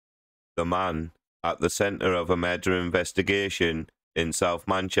The man at the centre of a murder investigation in South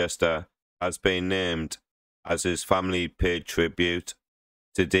Manchester has been named as his family paid tribute.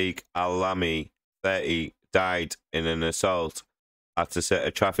 Sadiq Al-lami, 30, died in an assault at a set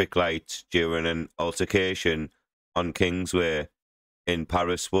of traffic lights during an altercation on Kingsway in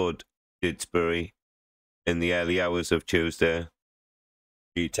Paris Wood, Didsbury, in the early hours of Tuesday.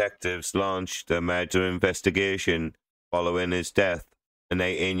 Detectives launched a murder investigation following his death. An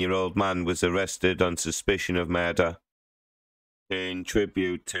 18-year-old man was arrested on suspicion of murder. Paying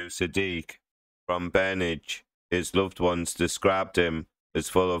tribute to Sadiq from Burnage, his loved ones described him as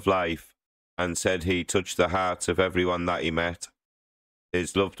full of life and said he touched the hearts of everyone that he met.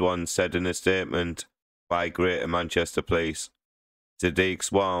 His loved ones said in a statement by Greater Manchester Police,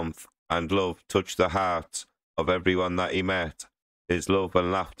 Sadiq's warmth and love touched the hearts of everyone that he met. His love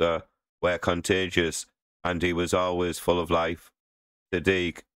and laughter were contagious and he was always full of life.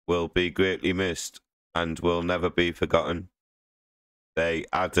 Sadiq will be greatly missed and will never be forgotten. They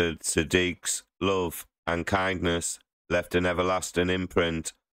added Sadiq's love and kindness left an everlasting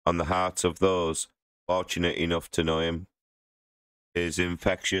imprint on the hearts of those fortunate enough to know him. His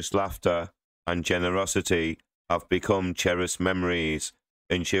infectious laughter and generosity have become cherished memories,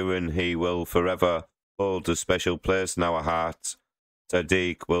 ensuring he will forever hold a special place in our hearts.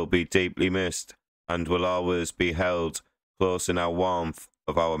 Sadiq will be deeply missed and will always be held close in our warmth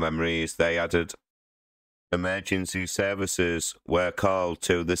of our memories, they added. Emergency services were called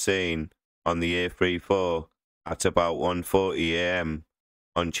to the scene on the A34 at about 1:40 a.m.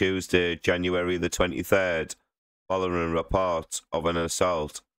 on Tuesday, January the 23rd, following reports of an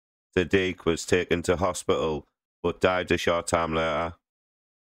assault. Sadiq was taken to hospital but died a short time later.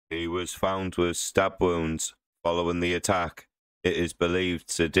 He was found with stab wounds following the attack. It is believed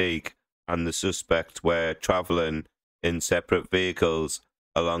Sadiq and the suspect were travelling in separate vehicles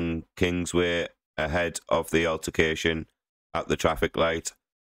along Kingsway ahead of the altercation at the traffic light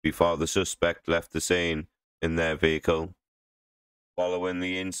before the suspect left the scene in their vehicle. Following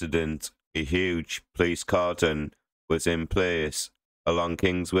the incident, a huge police cordon was in place along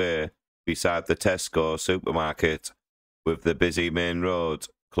Kingsway beside the Tesco supermarket, with the busy main road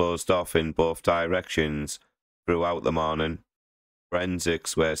closed off in both directions throughout the morning.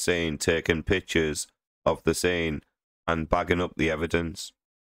 Forensics were seen taking pictures of the scene and bagging up the evidence.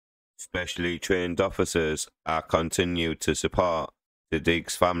 Specially trained officers are continued to support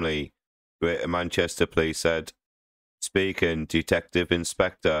Sadiq's family, Greater Manchester Police said. Speaking Detective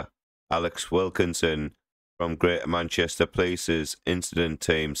Inspector Alex Wilkinson from Greater Manchester Police's incident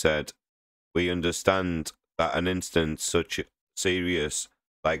team said, "We understand that an incident such serious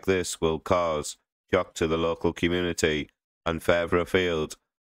like this will cause shock to the local community and further afield,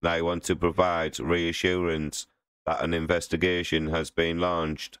 and I want to provide reassurance that an investigation has been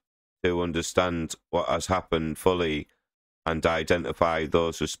launched to understand what has happened fully and identify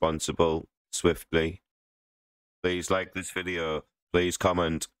those responsible swiftly." Please like this video, please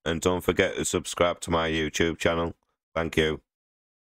comment, and don't forget to subscribe to my YouTube channel. Thank you.